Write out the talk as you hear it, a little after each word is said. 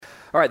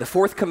All right, the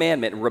fourth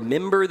commandment,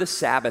 remember the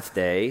Sabbath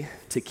day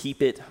to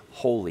keep it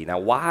holy. Now,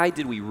 why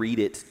did we read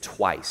it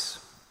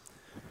twice?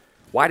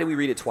 Why did we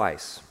read it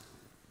twice?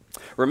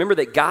 Remember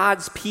that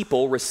God's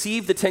people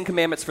received the Ten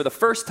Commandments for the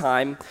first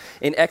time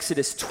in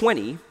Exodus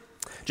 20,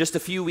 just a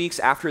few weeks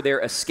after their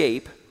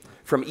escape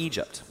from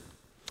Egypt.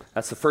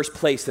 That's the first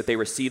place that they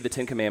received the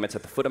Ten Commandments,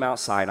 at the foot of Mount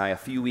Sinai, a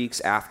few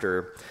weeks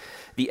after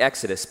the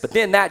Exodus. But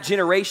then that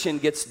generation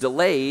gets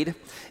delayed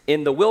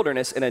in the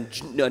wilderness, and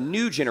a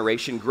new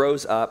generation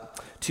grows up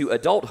to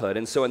adulthood.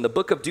 And so in the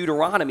book of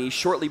Deuteronomy,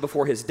 shortly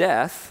before his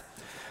death,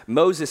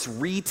 Moses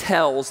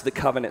retells the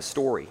covenant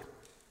story,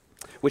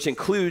 which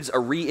includes a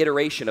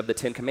reiteration of the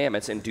Ten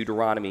Commandments in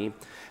Deuteronomy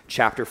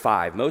chapter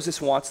 5.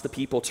 Moses wants the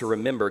people to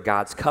remember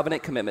God's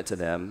covenant commitment to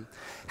them,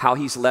 how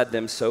he's led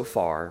them so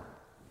far,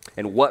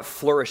 and what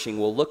flourishing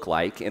will look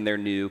like in their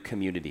new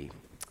community.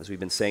 As we've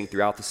been saying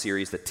throughout the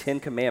series, the Ten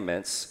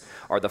Commandments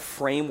are the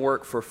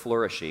framework for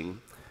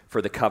flourishing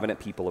for the covenant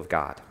people of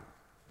God.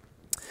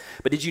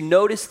 But did you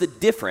notice the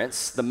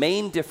difference, the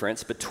main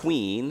difference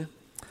between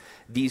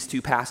these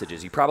two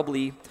passages? You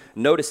probably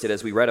noticed it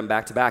as we read them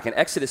back to back. In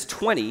Exodus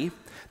 20,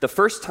 the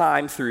first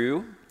time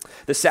through,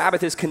 the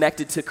Sabbath is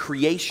connected to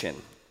creation.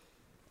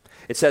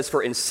 It says,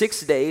 "For in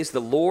 6 days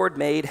the Lord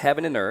made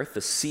heaven and earth,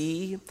 the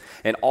sea,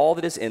 and all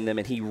that is in them,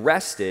 and he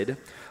rested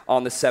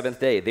on the seventh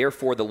day.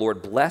 Therefore the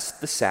Lord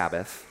blessed the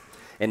Sabbath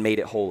and made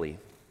it holy."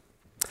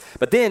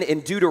 But then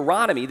in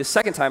Deuteronomy, the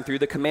second time through,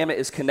 the commandment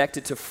is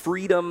connected to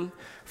freedom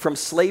from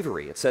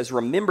slavery. It says,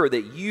 "Remember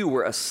that you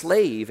were a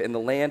slave in the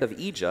land of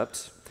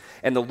Egypt,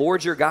 and the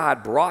Lord your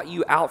God brought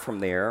you out from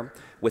there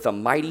with a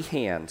mighty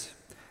hand.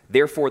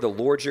 Therefore the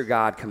Lord your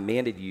God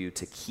commanded you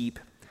to keep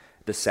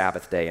the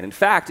Sabbath day." And in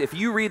fact, if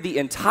you read the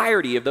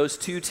entirety of those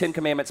two Ten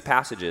Commandments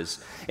passages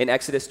in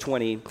Exodus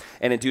 20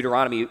 and in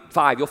Deuteronomy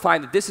 5, you'll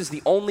find that this is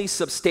the only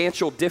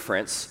substantial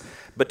difference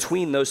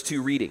between those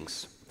two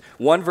readings.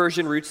 One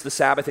version roots the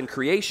Sabbath in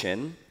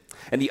creation,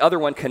 and the other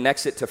one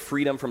connects it to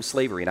freedom from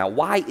slavery. Now,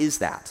 why is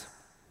that?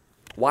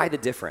 Why the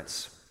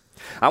difference?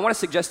 I want to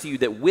suggest to you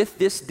that with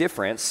this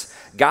difference,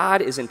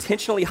 God is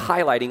intentionally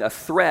highlighting a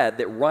thread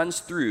that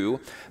runs through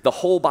the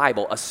whole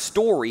Bible, a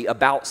story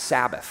about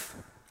Sabbath.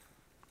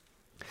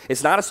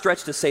 It's not a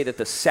stretch to say that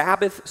the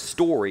Sabbath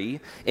story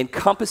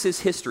encompasses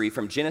history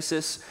from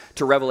Genesis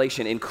to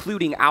Revelation,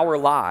 including our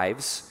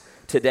lives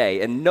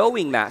today. And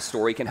knowing that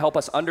story can help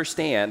us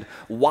understand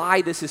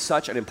why this is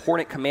such an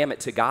important commandment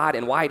to God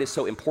and why it is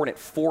so important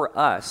for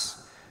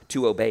us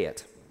to obey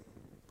it.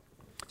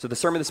 So the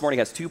sermon this morning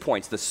has 2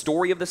 points: the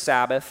story of the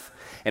Sabbath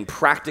and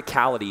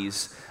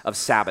practicalities of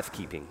Sabbath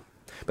keeping.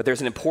 But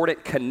there's an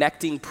important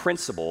connecting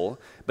principle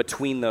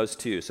between those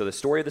two. So the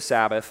story of the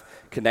Sabbath,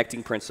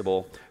 connecting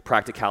principle,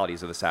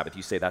 practicalities of the Sabbath.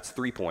 You say that's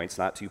 3 points,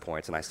 not 2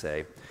 points, and I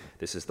say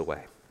this is the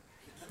way.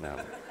 No.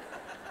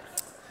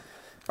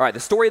 All right, the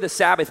story of the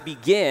Sabbath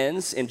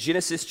begins in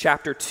Genesis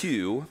chapter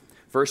 2,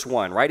 verse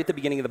 1, right at the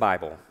beginning of the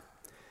Bible,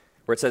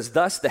 where it says,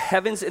 "Thus the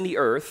heavens and the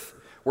earth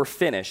were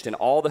finished, and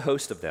all the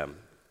host of them.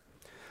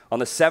 On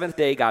the seventh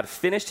day, God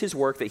finished his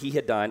work that he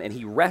had done, and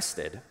he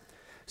rested.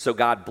 So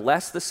God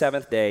blessed the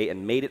seventh day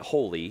and made it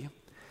holy,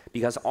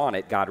 because on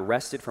it God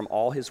rested from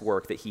all his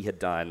work that he had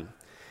done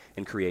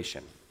in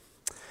creation."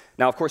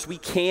 Now, of course, we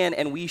can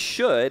and we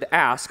should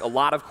ask a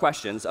lot of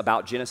questions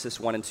about Genesis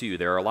 1 and 2.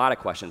 There are a lot of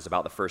questions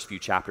about the first few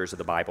chapters of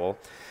the Bible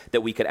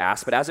that we could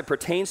ask. But as it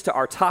pertains to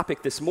our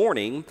topic this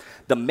morning,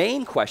 the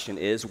main question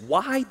is,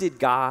 why did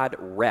God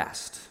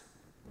rest?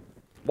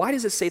 Why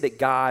does it say that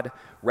God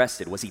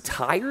rested? Was he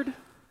tired?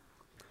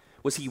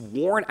 Was he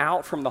worn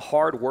out from the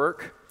hard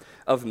work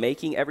of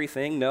making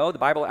everything? No, the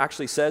Bible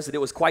actually says that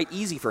it was quite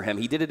easy for him.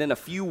 He did it in a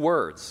few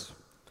words.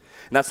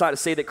 And that's not to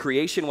say that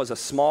creation was a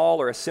small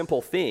or a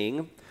simple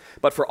thing,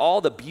 but for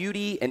all the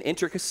beauty and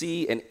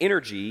intricacy and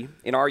energy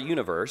in our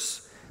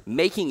universe,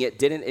 making it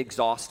didn't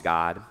exhaust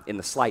God in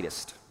the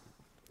slightest.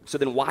 So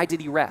then why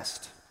did he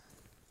rest?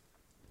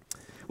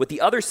 With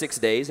the other 6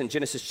 days in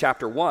Genesis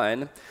chapter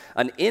 1,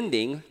 an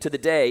ending to the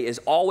day is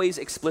always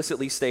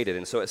explicitly stated.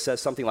 And so it says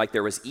something like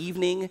there was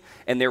evening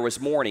and there was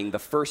morning the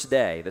first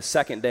day, the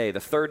second day, the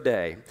third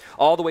day,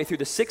 all the way through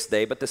the sixth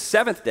day. But the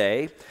seventh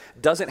day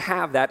doesn't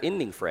have that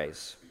ending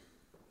phrase,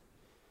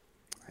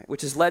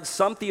 which has led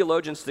some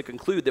theologians to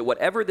conclude that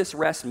whatever this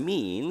rest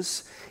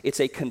means, it's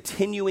a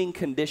continuing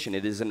condition.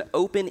 It is an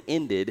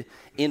open-ended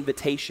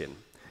invitation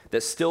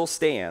that still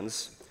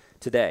stands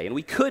today. And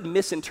we could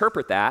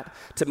misinterpret that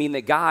to mean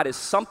that God is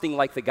something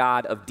like the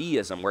God of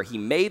deism, where he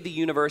made the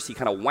universe, he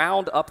kind of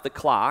wound up the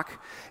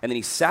clock, and then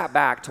he sat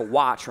back to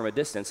watch from a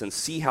distance and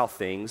see how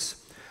things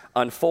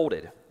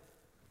unfolded.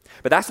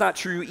 But that's not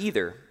true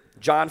either.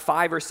 John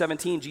 5, verse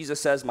 17,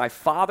 Jesus says, "My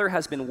Father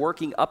has been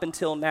working up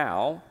until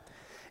now,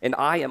 and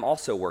I am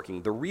also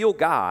working." The real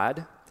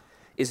God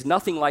is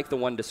nothing like the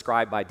one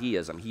described by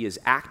deism. He is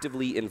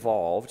actively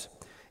involved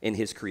in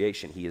his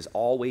creation. He is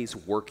always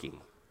working,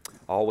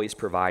 always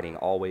providing,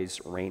 always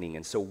reigning.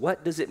 And so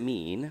what does it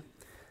mean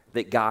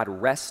that God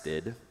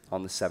rested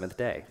on the seventh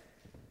day?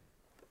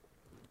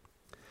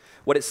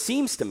 What it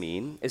seems to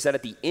mean is that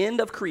at the end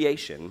of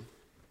creation,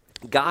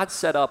 God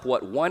set up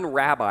what one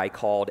rabbi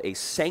called a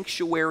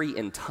sanctuary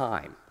in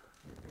time,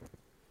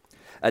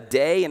 a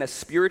day in a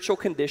spiritual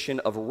condition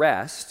of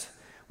rest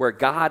where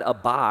God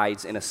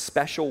abides in a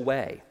special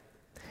way.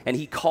 And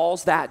he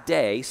calls that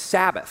day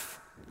Sabbath.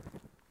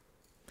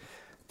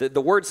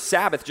 The word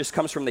Sabbath just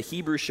comes from the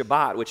Hebrew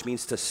Shabbat, which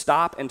means to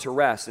stop and to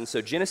rest. And so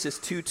Genesis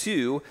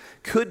 2:2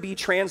 could be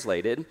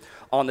translated,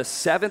 on the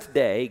seventh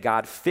day,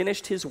 God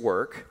finished his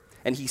work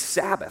and he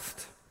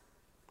Sabbathed.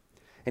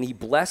 And he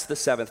blessed the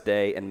seventh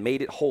day and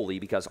made it holy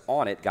because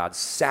on it God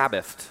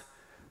Sabbathed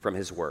from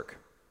his work.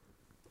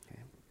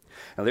 Okay.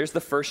 Now there's the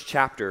first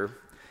chapter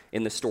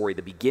in the story,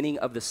 the beginning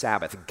of the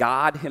Sabbath,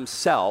 God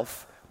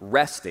himself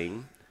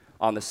resting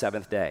on the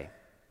seventh day.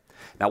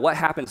 Now, what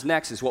happens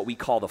next is what we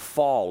call the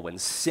fall, when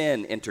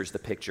sin enters the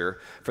picture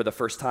for the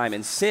first time.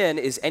 And sin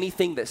is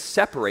anything that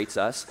separates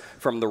us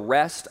from the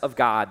rest of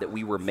God that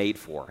we were made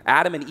for.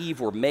 Adam and Eve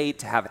were made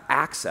to have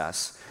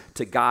access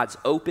to God's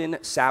open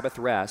Sabbath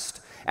rest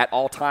at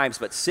all times,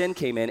 but sin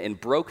came in and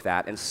broke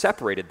that and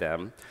separated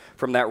them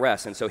from that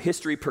rest. And so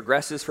history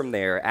progresses from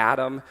there: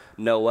 Adam,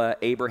 Noah,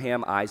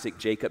 Abraham, Isaac,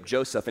 Jacob,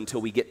 Joseph,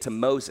 until we get to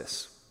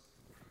Moses.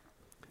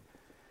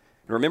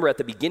 Remember, at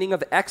the beginning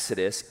of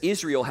Exodus,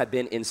 Israel had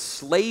been in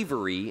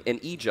slavery in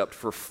Egypt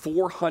for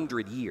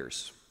 400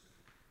 years.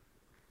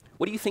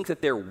 What do you think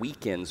that their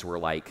weekends were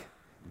like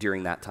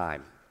during that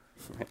time?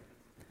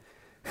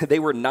 They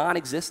were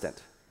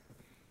non-existent.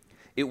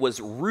 It was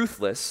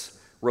ruthless,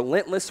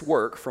 relentless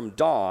work from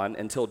dawn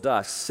until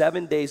dusk,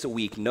 7 days a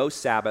week, no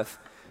Sabbath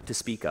to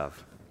speak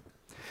of.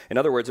 In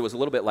other words, it was a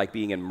little bit like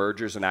being in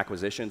mergers and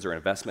acquisitions or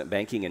investment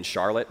banking in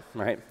Charlotte,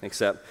 right?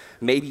 Except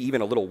maybe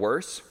even a little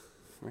worse,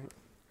 right?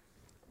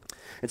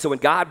 And so when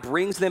God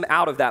brings them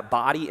out of that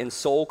body and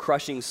soul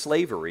crushing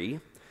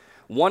slavery,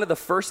 one of the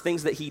first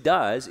things that he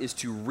does is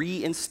to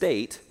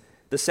reinstate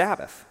the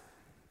Sabbath.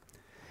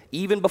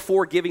 Even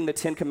before giving the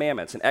 10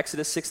 Commandments, in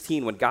Exodus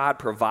 16, when God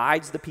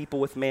provides the people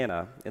with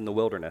manna in the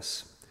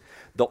wilderness,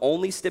 the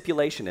only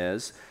stipulation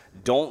is,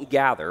 don't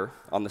gather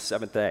on the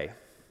seventh day.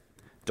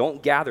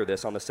 Don't gather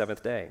this on the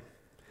seventh day.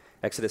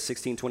 Exodus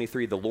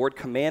 16:23, the Lord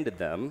commanded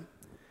them,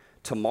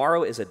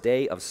 tomorrow is a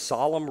day of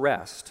solemn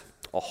rest,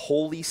 a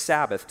holy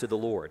Sabbath to the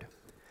Lord.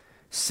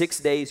 6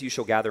 days you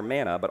shall gather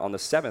manna, but on the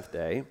seventh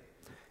day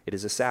it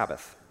is a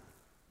Sabbath.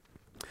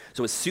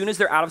 So as soon as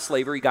they're out of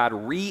slavery, God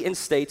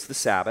reinstates the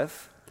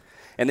Sabbath.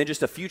 And then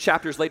just a few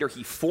chapters later,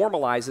 he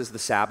formalizes the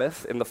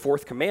Sabbath in the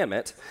fourth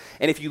commandment.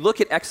 And if you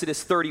look at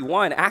Exodus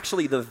 31,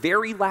 actually the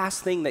very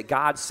last thing that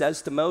God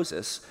says to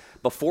Moses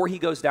before he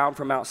goes down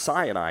from Mount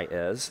Sinai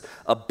is,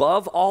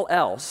 above all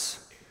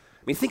else,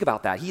 I mean, think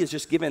about that. He has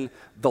just given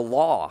the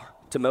law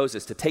to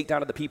Moses to take down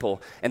to the people.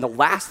 And the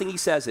last thing he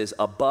says is,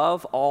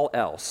 above all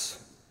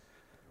else,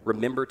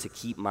 remember to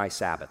keep my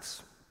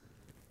Sabbaths.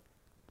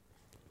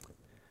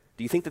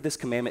 Do you think that this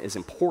commandment is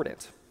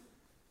important?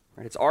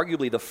 Right? It's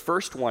arguably the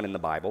first one in the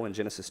Bible in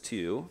Genesis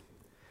 2.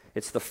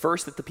 It's the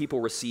first that the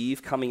people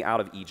receive coming out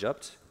of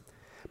Egypt.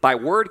 By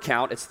word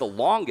count, it's the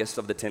longest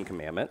of the 10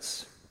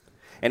 Commandments.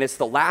 And it's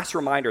the last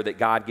reminder that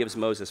God gives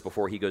Moses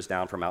before he goes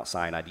down from Mount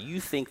Sinai. Do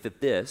you think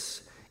that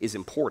this is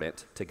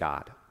important to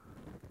God?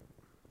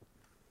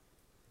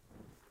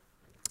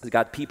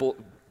 God,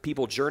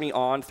 people journey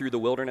on through the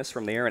wilderness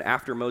from there, and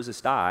after Moses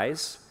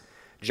dies,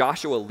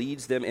 Joshua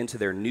leads them into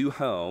their new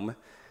home,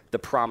 the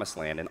Promised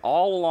Land. And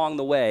all along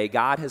the way,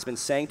 God has been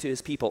saying to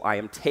his people, I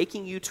am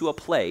taking you to a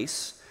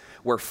place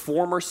where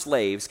former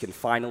slaves can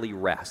finally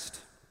rest,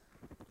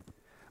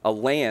 a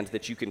land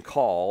that you can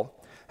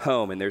call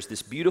home. And there's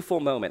this beautiful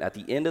moment at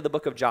the end of the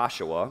book of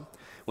Joshua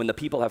when the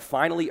people have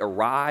finally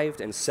arrived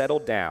and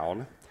settled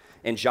down,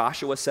 and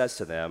Joshua says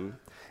to them,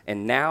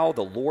 and now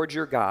the Lord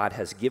your God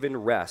has given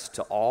rest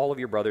to all of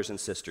your brothers and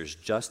sisters,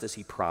 just as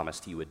he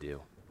promised he would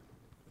do.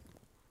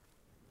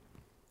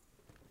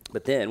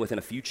 But then, within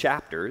a few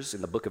chapters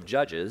in the book of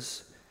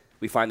Judges,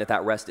 we find that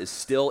that rest is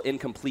still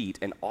incomplete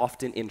and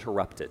often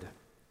interrupted.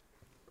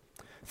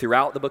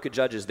 Throughout the book of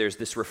Judges, there's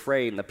this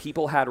refrain: the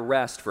people had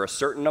rest for a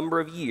certain number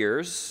of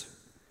years,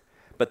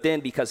 but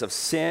then because of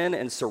sin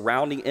and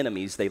surrounding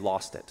enemies, they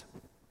lost it.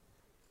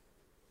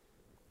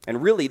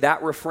 And really,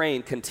 that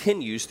refrain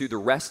continues through the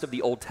rest of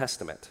the Old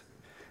Testament.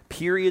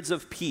 Periods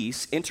of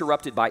peace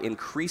interrupted by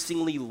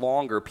increasingly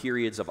longer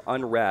periods of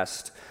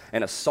unrest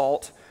and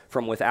assault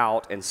from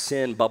without and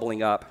sin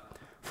bubbling up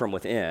from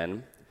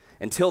within,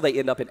 until they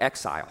end up in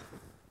exile.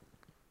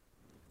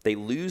 They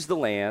lose the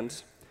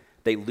land,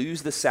 they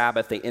lose the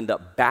Sabbath, they end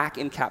up back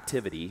in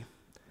captivity,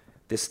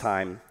 this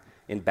time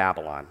in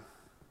Babylon.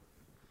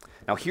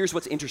 Now here's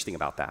what's interesting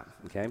about that,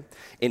 okay?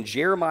 In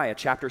Jeremiah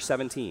chapter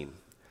 17,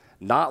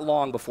 not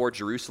long before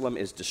Jerusalem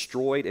is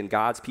destroyed and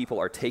God's people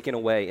are taken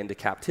away into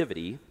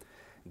captivity,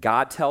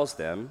 God tells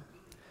them,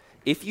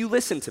 if you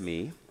listen to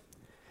me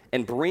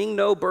and bring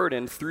no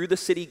burden through the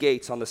city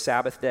gates on the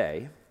Sabbath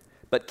day,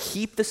 but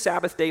keep the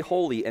Sabbath day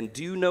holy and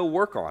do no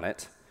work on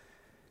it,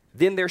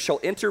 then there shall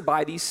enter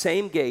by these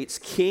same gates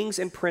kings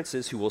and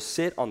princes who will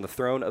sit on the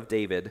throne of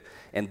David,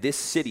 and this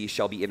city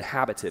shall be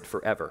inhabited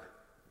forever.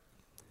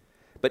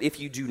 But if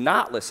you do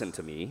not listen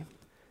to me,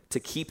 to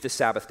keep the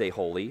Sabbath day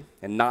holy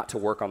and not to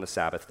work on the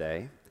Sabbath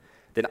day,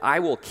 then I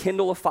will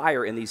kindle a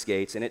fire in these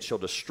gates, and it shall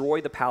destroy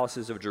the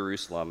palaces of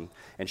Jerusalem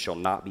and shall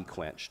not be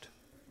quenched.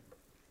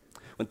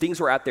 When things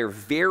were at their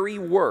very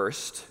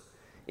worst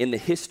in the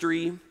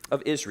history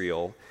of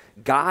Israel,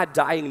 God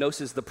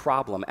diagnoses the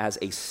problem as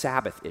a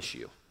Sabbath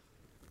issue.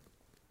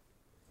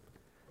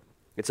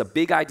 It's a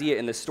big idea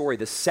in this story.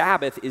 The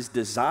Sabbath is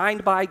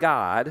designed by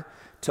God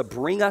to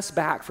bring us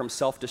back from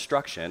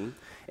self-destruction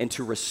and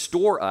to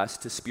restore us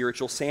to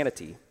spiritual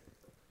sanity.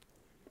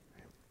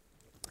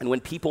 And when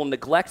people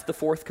neglect the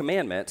fourth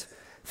commandment,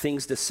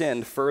 things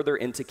descend further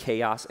into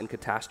chaos and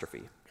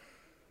catastrophe.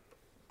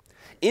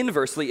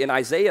 Inversely, in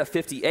Isaiah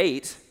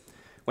 58,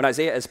 when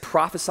Isaiah is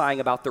prophesying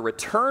about the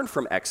return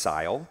from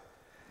exile,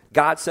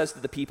 God says to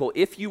the people,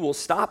 if you will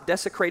stop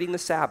desecrating the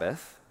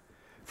Sabbath,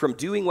 from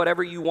doing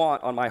whatever you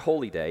want on my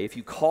holy day, if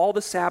you call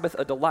the Sabbath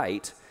a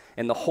delight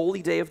and the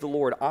holy day of the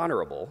Lord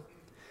honorable,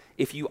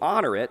 if you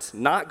honor it,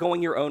 not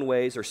going your own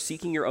ways or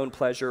seeking your own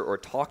pleasure or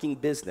talking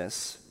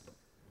business,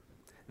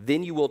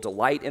 then you will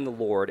delight in the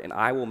Lord, and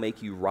I will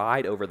make you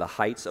ride over the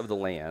heights of the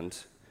land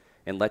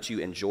and let you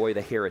enjoy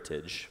the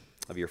heritage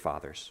of your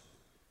fathers.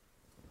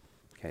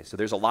 Okay, so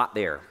there's a lot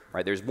there,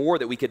 right? There's more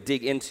that we could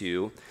dig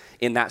into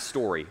in that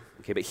story.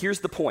 Okay, but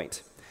here's the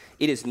point.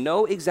 It is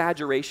no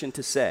exaggeration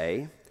to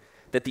say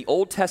that the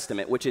Old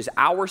Testament, which is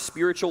our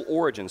spiritual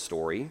origin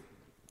story,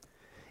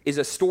 is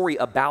a story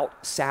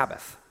about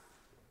Sabbath.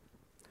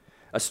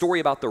 A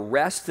story about the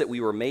rest that we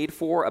were made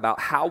for, about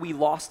how we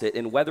lost it,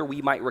 and whether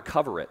we might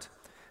recover it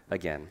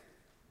again.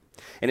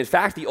 And in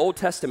fact, the Old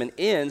Testament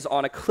ends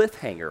on a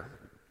cliffhanger.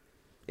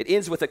 It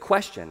ends with a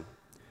question.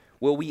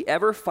 Will we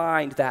ever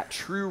find that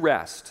true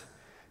rest,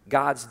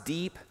 God's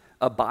deep,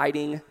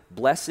 abiding,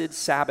 blessed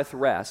Sabbath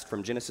rest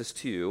from Genesis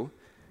 2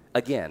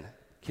 again?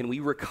 Can we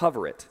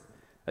recover it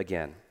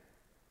again?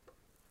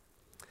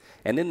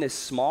 And then this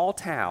small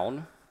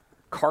town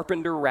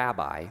carpenter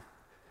rabbi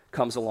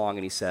comes along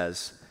and he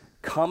says,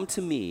 come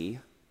to me,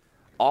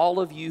 all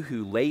of you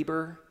who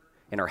labor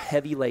and are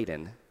heavy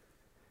laden,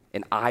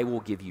 and I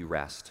will give you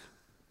rest.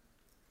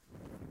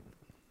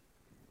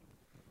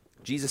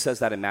 Jesus says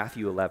that in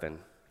Matthew 11.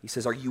 He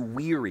says, are you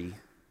weary?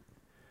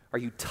 Are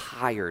you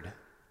tired?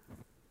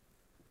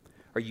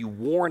 Are you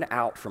worn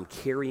out from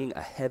carrying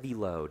a heavy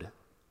load?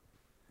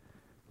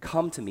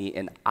 Come to me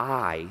and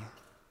I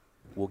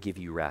will give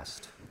you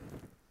rest.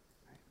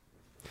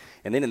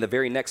 And then in the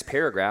very next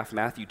paragraph,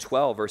 Matthew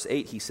 12, verse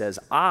 8, he says,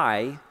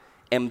 I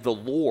am the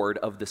Lord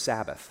of the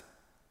Sabbath.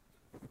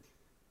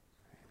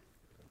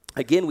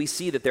 Again, we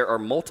see that there are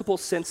multiple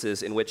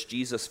senses in which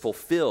Jesus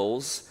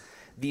fulfills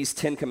these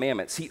 10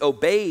 commandments. He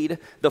obeyed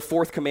the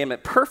fourth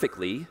commandment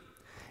perfectly,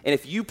 and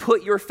if you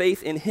put your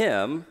faith in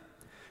him,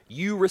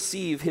 you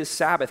receive his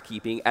Sabbath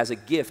keeping as a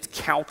gift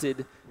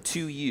counted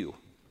to you.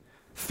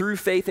 Through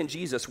faith in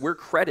Jesus, we're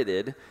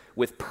credited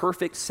with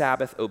perfect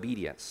Sabbath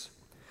obedience.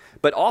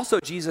 But also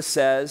Jesus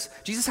has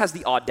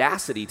the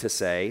audacity to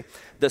say,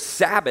 the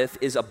Sabbath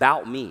is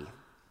about me.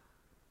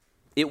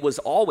 It was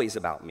always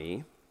about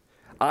me.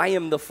 I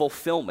am the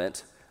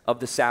fulfillment of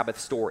the Sabbath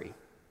story.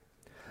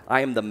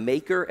 I am the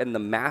maker and the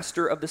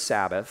master of the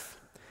Sabbath,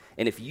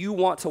 and if you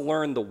want to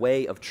learn the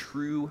way of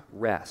true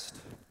rest,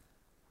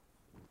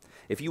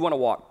 if you want to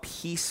walk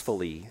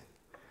peacefully,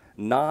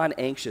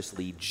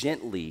 non-anxiously,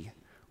 gently,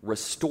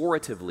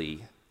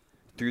 restoratively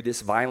through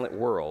this violent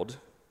world,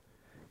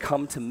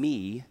 come to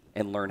me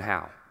and learn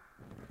how.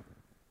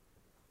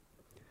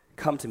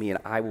 Come to me and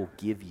I will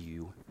give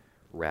you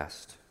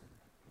rest.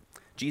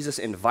 Jesus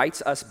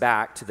invites us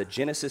back to the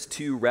Genesis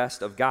 2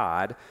 rest of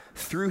God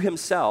through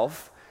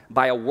himself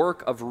by a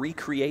work of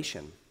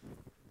recreation.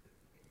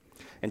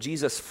 And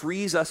Jesus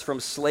frees us from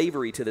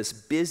slavery to this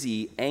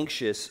busy,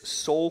 anxious,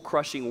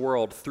 soul-crushing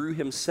world through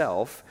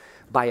himself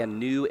by a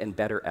new and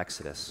better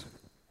exodus.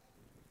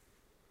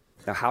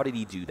 Now, how did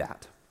he do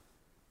that?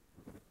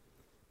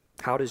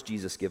 How does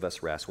Jesus give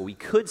us rest? Well, we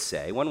could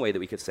say, one way that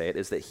we could say it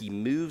is that he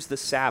moves the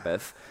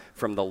Sabbath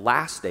from the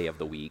last day of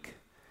the week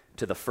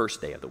to the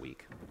first day of the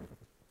week.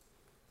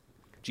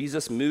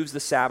 Jesus moves the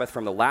Sabbath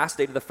from the last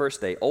day to the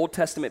first day. Old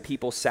Testament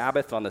people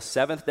Sabbath on the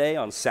seventh day,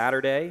 on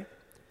Saturday,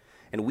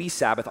 and we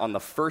Sabbath on the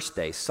first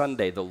day,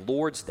 Sunday, the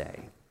Lord's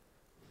day,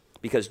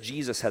 because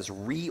Jesus has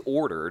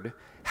reordered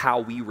how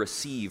we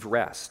receive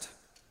rest.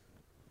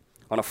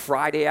 On a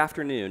Friday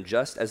afternoon,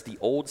 just as the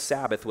old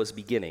Sabbath was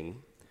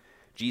beginning,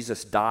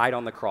 Jesus died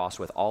on the cross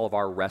with all of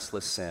our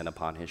restless sin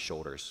upon his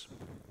shoulders.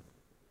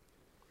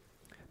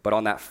 But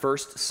on that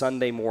first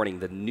Sunday morning,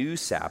 the new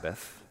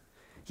Sabbath,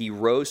 he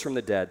rose from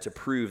the dead to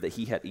prove that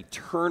he had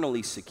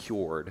eternally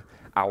secured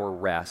our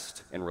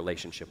rest and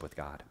relationship with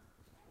God.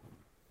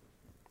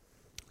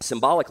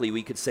 Symbolically,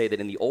 we could say that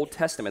in the Old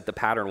Testament, the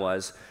pattern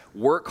was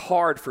work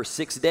hard for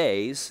 6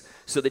 days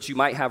so that you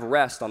might have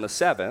rest on the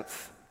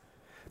seventh.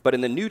 But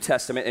in the New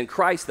Testament, in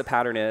Christ, the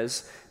pattern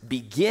is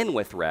begin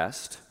with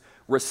rest,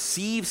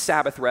 receive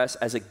Sabbath rest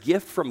as a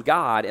gift from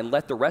God, and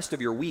let the rest of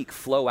your week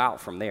flow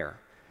out from there.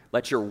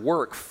 Let your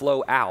work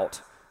flow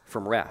out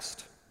from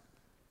rest.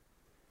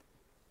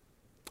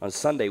 On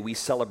Sunday, we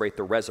celebrate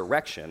the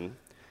resurrection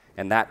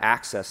and that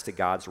access to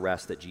God's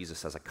rest that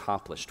Jesus has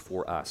accomplished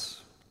for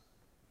us.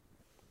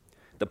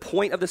 The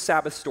point of the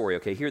Sabbath story,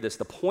 okay, hear this.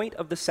 The point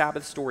of the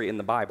Sabbath story in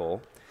the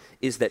Bible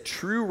is that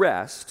true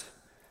rest,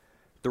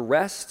 the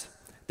rest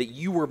that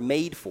you were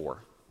made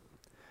for,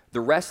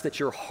 the rest that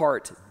your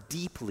heart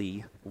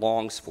deeply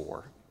longs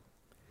for,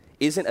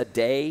 isn't a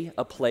day,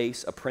 a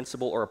place, a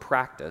principle, or a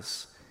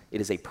practice. It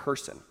is a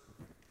person.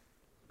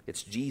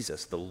 It's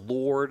Jesus, the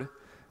Lord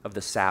of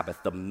the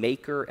Sabbath, the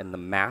maker and the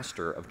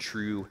master of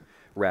true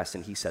rest.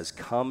 And he says,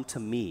 come to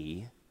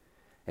me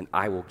and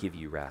I will give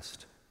you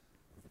rest.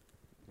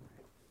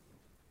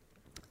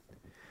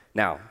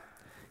 Now,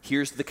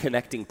 here's the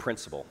connecting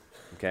principle,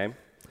 okay?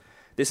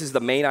 This is the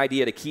main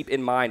idea to keep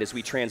in mind as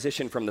we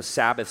transition from the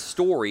Sabbath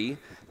story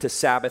to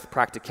Sabbath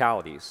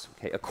practicalities.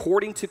 Okay?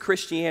 According to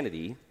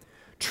Christianity,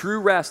 true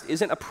rest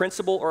isn't a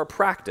principle or a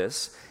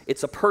practice,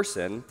 it's a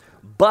person,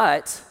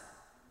 but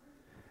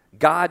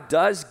God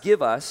does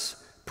give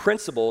us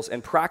principles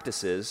and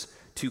practices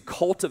to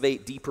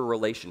cultivate deeper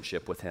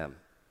relationship with him.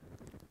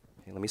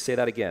 Okay, let me say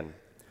that again.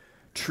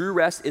 True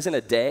rest isn't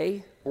a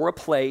day or a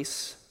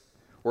place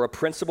or a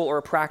principle or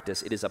a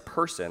practice. It is a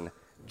person,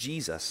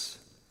 Jesus.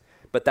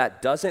 But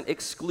that doesn't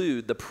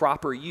exclude the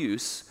proper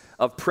use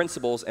of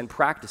principles and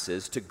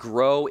practices to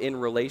grow in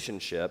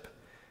relationship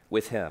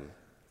with him.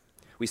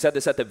 We said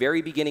this at the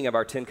very beginning of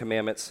our 10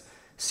 Commandments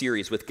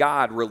series. With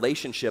God,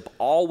 relationship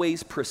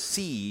always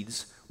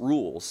precedes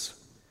rules.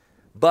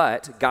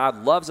 But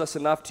God loves us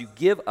enough to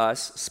give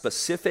us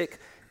specific,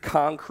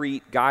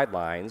 concrete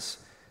guidelines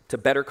to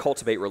better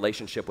cultivate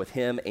relationship with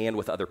him and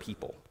with other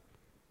people.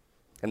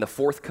 And the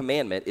fourth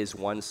commandment is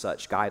one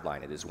such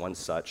guideline. It is one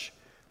such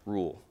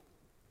rule.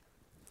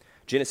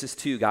 Genesis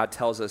 2, God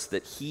tells us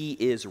that he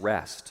is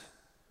rest.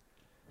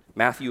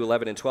 Matthew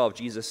 11 and 12,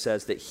 Jesus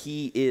says that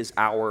he is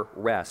our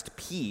rest.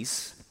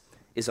 Peace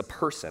is a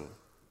person.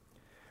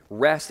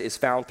 Rest is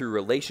found through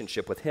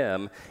relationship with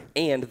him,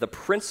 and the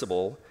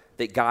principle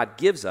that God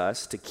gives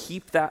us to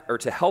keep that or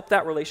to help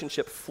that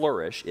relationship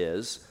flourish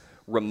is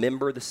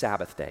remember the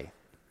Sabbath day.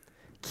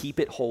 Keep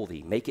it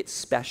holy, make it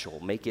special,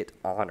 make it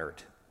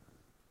honored.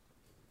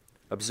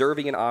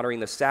 Observing and honoring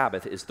the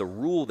Sabbath is the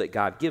rule that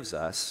God gives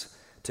us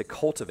to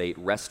cultivate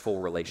restful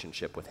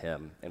relationship with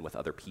him and with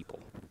other people.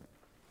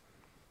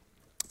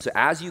 So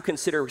as you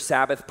consider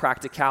Sabbath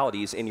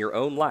practicalities in your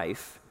own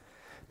life,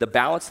 the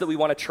balance that we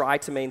want to try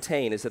to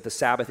maintain is that the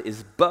Sabbath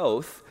is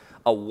both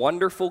a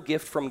wonderful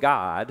gift from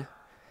God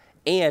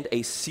and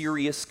a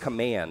serious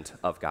command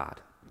of God.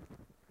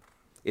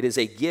 It is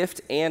a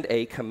gift and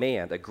a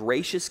command, a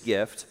gracious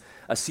gift,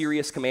 a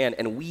serious command,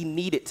 and we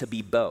need it to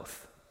be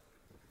both.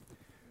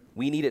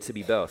 We need it to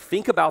be both.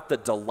 Think about the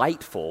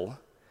delightful,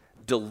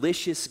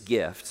 delicious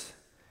gift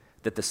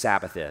that the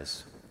Sabbath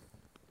is.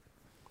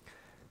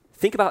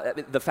 Think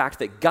about the fact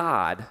that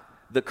God,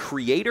 the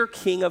creator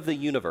king of the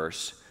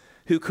universe,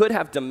 who could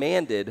have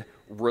demanded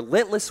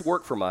relentless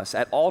work from us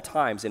at all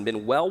times and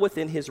been well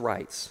within his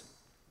rights,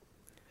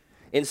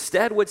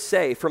 instead would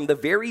say, from the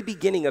very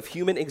beginning of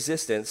human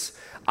existence,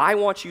 I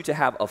want you to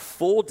have a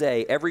full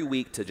day every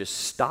week to just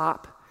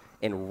stop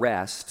and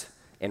rest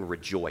and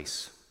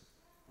rejoice.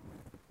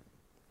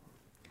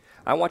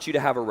 I want you to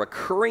have a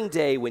recurring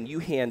day when you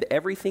hand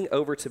everything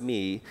over to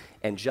me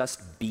and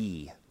just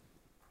be.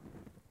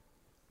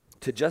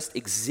 To just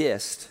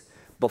exist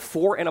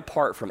before and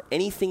apart from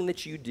anything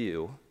that you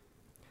do,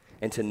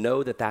 and to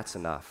know that that's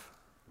enough.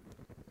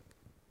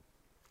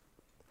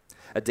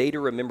 A day to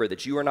remember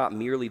that you are not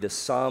merely the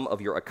sum of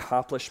your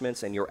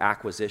accomplishments and your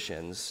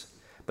acquisitions,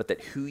 but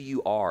that who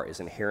you are is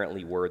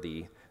inherently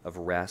worthy of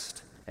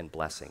rest and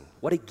blessing.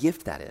 What a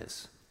gift that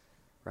is,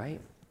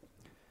 right?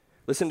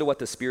 Listen to what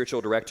the spiritual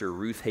director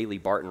Ruth Haley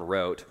Barton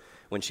wrote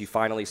when she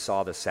finally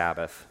saw the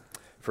Sabbath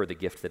for the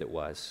gift that it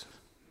was.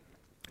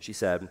 She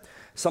said,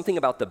 something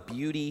about the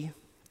beauty,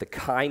 the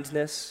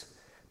kindness,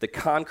 the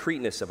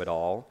concreteness of it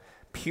all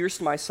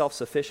pierced my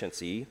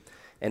self-sufficiency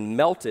and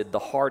melted the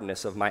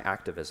hardness of my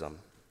activism.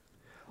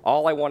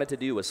 All I wanted to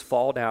do was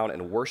fall down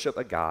and worship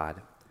a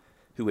God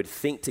who would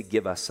think to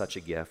give us such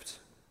a gift.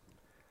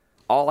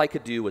 All I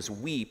could do was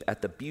weep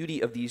at the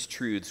beauty of these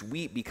truths,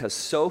 weep because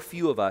so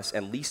few of us,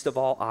 and least of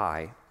all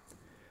I,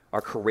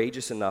 are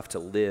courageous enough to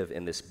live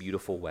in this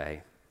beautiful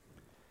way.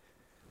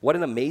 What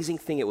an amazing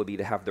thing it would be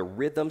to have the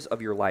rhythms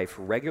of your life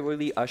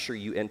regularly usher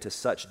you into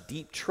such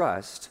deep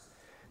trust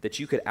that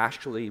you could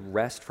actually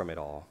rest from it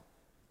all.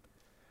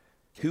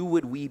 Who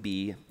would we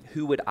be,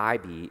 who would I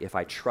be if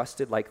I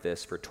trusted like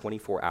this for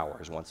 24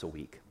 hours once a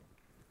week?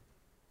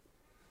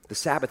 The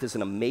Sabbath is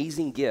an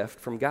amazing gift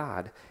from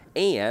God,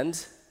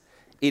 and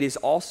it is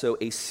also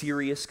a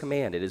serious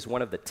command. It is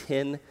one of the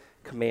 10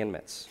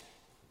 commandments,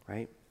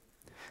 right?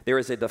 There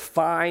is a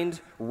defined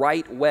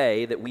right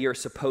way that we are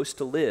supposed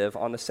to live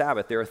on the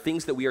Sabbath. There are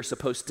things that we are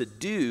supposed to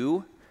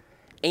do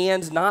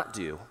and not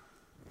do.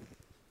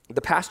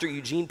 The pastor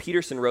Eugene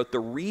Peterson wrote, the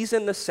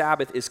reason the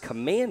Sabbath is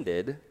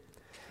commanded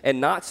and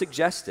not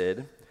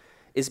suggested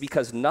is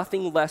because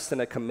nothing less than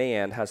a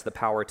command has the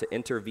power to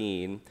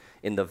intervene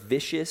in the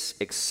vicious,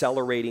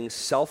 accelerating,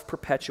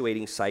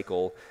 self-perpetuating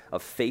cycle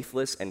of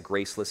faithless and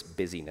graceless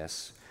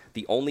busyness,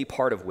 the only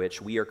part of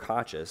which we are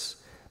conscious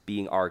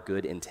being our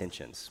good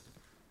intentions.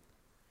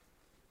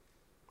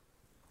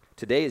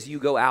 Today, as you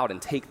go out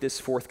and take this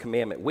fourth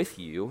commandment with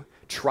you,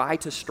 try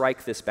to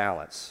strike this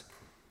balance.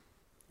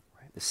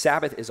 The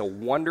Sabbath is a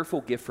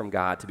wonderful gift from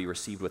God to be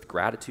received with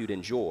gratitude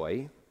and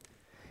joy,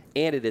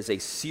 and it is a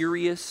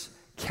serious,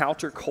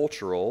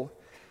 countercultural,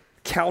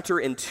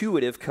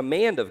 counterintuitive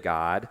command of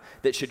God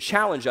that should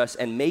challenge us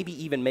and maybe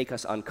even make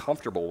us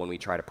uncomfortable when we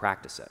try to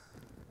practice it.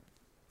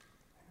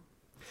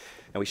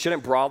 And we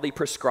shouldn't broadly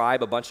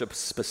prescribe a bunch of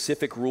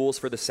specific rules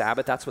for the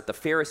Sabbath. That's what the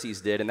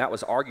Pharisees did, and that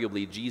was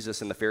arguably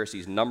Jesus and the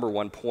Pharisees' number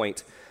one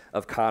point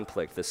of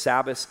conflict. The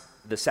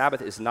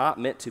Sabbath is not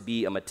meant to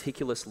be a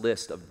meticulous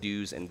list of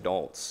do's and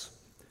don'ts,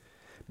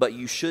 but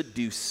you should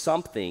do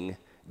something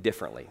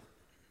differently.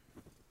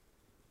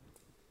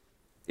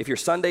 If your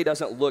Sunday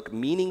doesn't look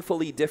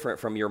meaningfully different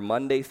from your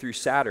Monday through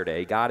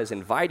Saturday, God is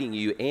inviting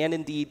you and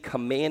indeed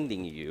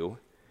commanding you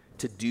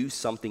to do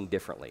something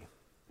differently.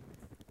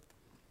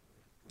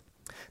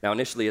 Now,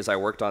 initially, as I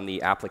worked on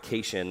the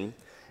application,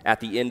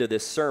 at the end of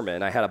this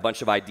sermon, I had a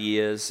bunch of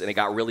ideas, and it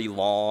got really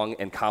long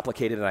and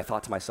complicated, and I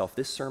thought to myself,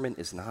 this sermon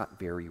is not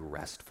very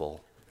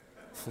restful.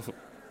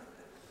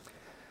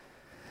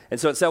 And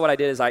so instead, what I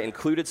did is I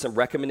included some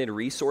recommended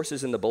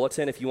resources in the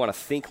bulletin. If you want to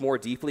think more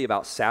deeply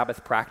about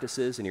Sabbath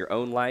practices in your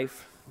own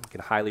life, I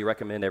can highly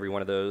recommend every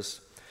one of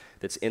those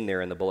that's in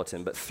there in the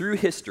bulletin. But through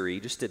history,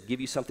 just to give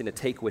you something to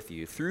take with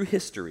you, through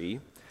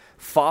history,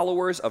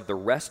 followers of the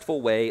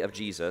restful way of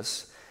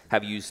Jesus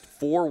have used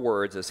 4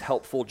 words as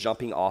helpful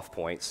jumping off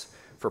points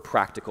for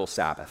practical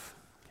Sabbath.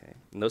 Okay?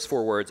 And those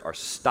 4 words are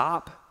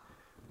stop,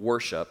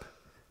 worship,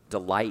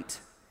 delight,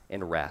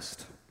 and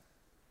rest.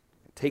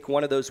 Take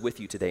one of those with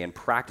you today and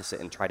practice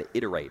it and try to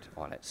iterate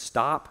on it.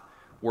 Stop,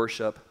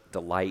 worship,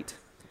 delight,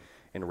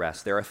 and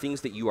rest. There are things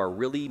that you are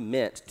really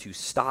meant to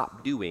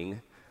stop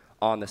doing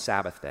on the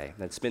Sabbath day.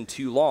 And it's been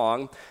too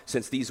long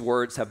since these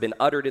words have been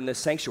uttered in this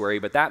sanctuary,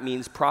 but that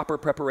means proper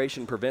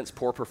preparation prevents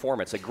poor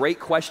performance. A great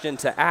question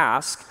to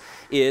ask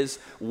is,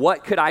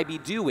 what could I be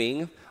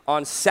doing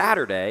on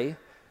Saturday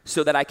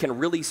so that I can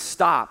really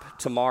stop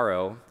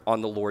tomorrow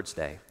on the Lord's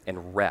day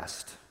and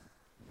rest?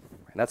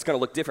 And that's going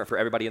to look different for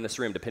everybody in this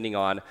room, depending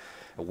on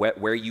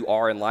where you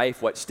are in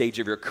life, what stage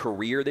of your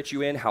career that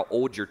you're in, how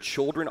old your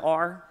children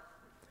are.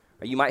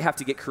 You might have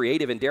to get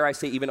creative and, dare I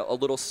say, even a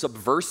little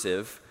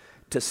subversive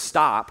to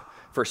stop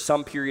for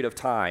some period of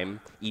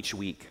time each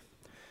week.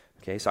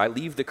 Okay, so I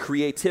leave the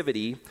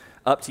creativity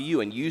up to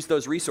you and use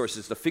those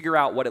resources to figure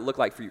out what it might look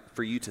like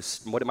for you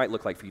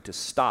to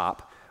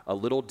stop a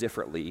little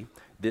differently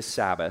this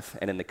Sabbath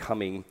and in the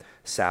coming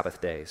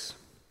Sabbath days.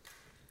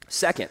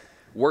 Second,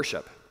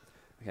 worship.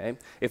 Okay?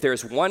 If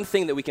there's one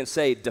thing that we can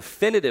say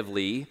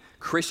definitively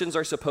Christians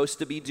are supposed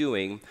to be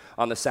doing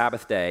on the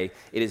Sabbath day,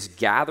 it is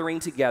gathering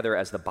together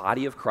as the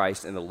body of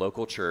Christ in the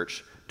local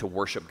church to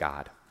worship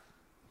God.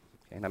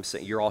 Okay? And I'm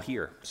saying you're all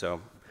here, so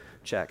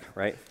check,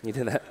 right? You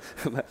did that.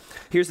 But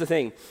here's the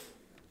thing.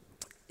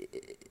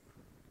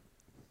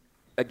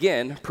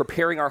 Again,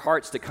 preparing our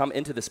hearts to come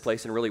into this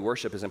place and really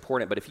worship is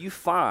important, but if you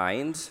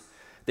find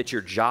that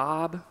your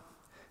job,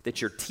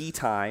 that your tea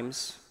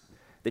times,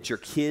 that your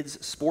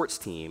kids' sports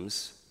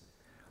teams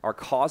are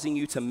causing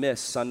you to miss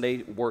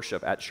Sunday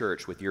worship at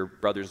church with your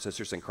brothers and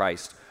sisters in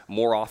Christ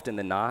more often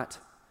than not,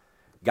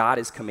 God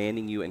is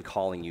commanding you and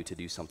calling you to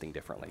do something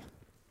differently.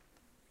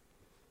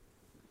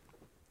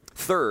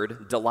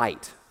 Third,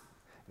 delight.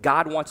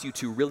 God wants you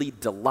to really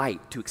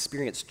delight, to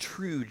experience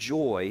true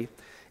joy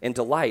and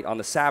delight on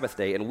the Sabbath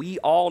day. And we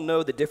all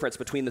know the difference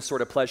between the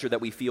sort of pleasure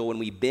that we feel when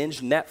we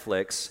binge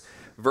Netflix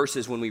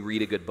versus when we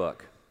read a good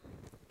book.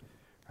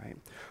 Right?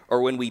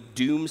 Or when we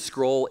doom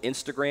scroll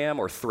Instagram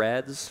or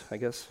Threads, I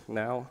guess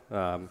now,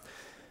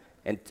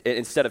 and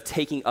instead of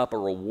taking up a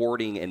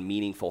rewarding and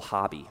meaningful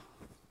hobby,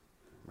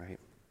 right?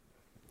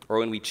 Or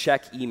when we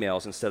check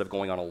emails instead of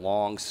going on a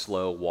long,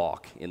 slow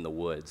walk in the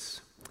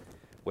woods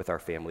with our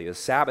family. The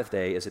Sabbath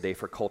day is a day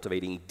for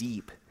cultivating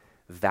deep,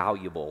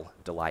 valuable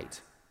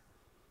delight.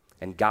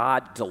 And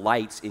God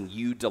delights in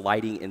you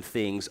delighting in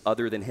things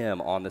other than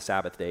Him on the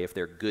Sabbath day if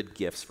they're good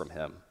gifts from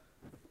Him.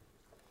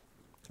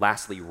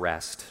 Lastly,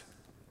 rest.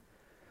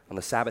 On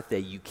the Sabbath day,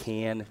 you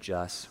can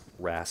just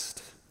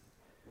rest.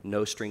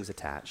 No strings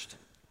attached.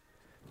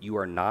 You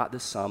are not the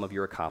sum of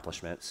your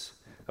accomplishments,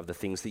 of the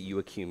things that you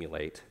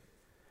accumulate.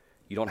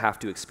 You don't have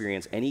to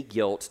experience any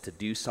guilt to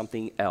do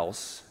something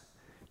else.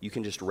 You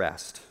can just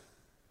rest.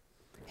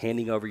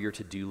 Handing over your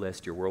to-do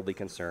list, your worldly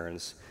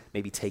concerns,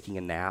 maybe taking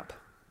a nap,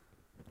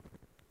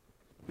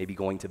 maybe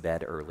going to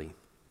bed early.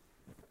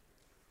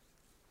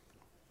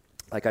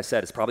 Like I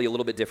said, it's probably a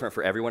little bit different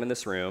for everyone in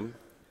this room.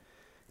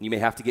 You may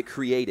have to get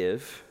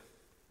creative.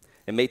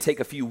 It may take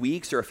a few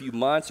weeks or a few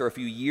months or a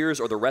few years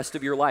or the rest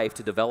of your life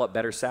to develop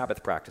better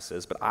Sabbath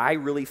practices, but I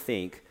really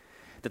think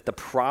that the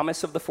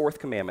promise of the fourth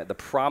commandment, the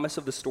promise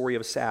of the story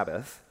of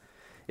Sabbath,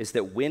 is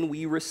that when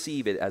we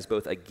receive it as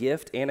both a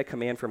gift and a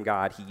command from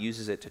God, he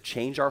uses it to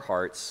change our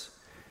hearts,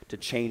 to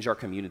change our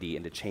community,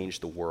 and to change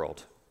the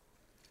world.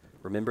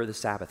 Remember the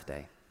Sabbath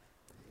day.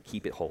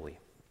 Keep it holy.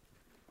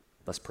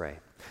 Let's pray.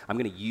 I'm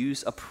going to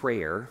use a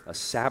prayer, a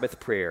Sabbath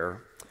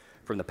prayer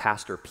from the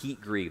pastor Pete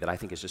Grieg that I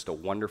think is just a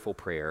wonderful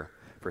prayer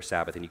for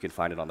Sabbath, and you can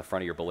find it on the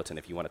front of your bulletin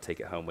if you want to take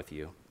it home with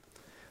you.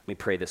 Let me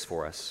pray this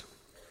for us.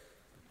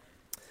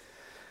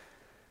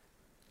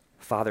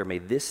 Father, may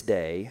this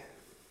day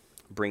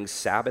bring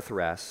Sabbath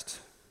rest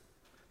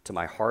to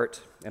my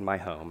heart and my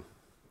home.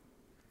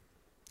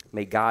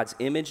 May God's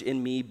image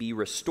in me be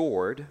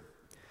restored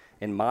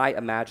and my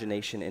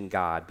imagination in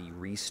God be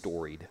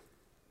restored.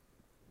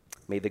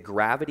 May the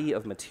gravity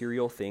of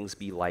material things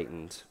be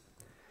lightened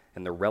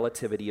and the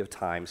relativity of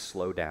time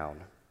slow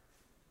down.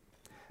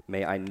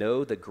 May I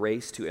know the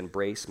grace to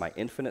embrace my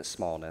infinite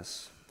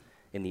smallness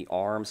in the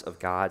arms of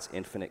God's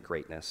infinite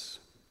greatness.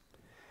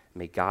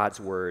 May God's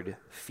word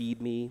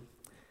feed me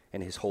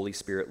and his Holy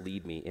Spirit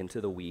lead me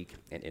into the week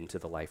and into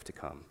the life to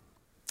come.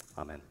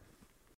 Amen.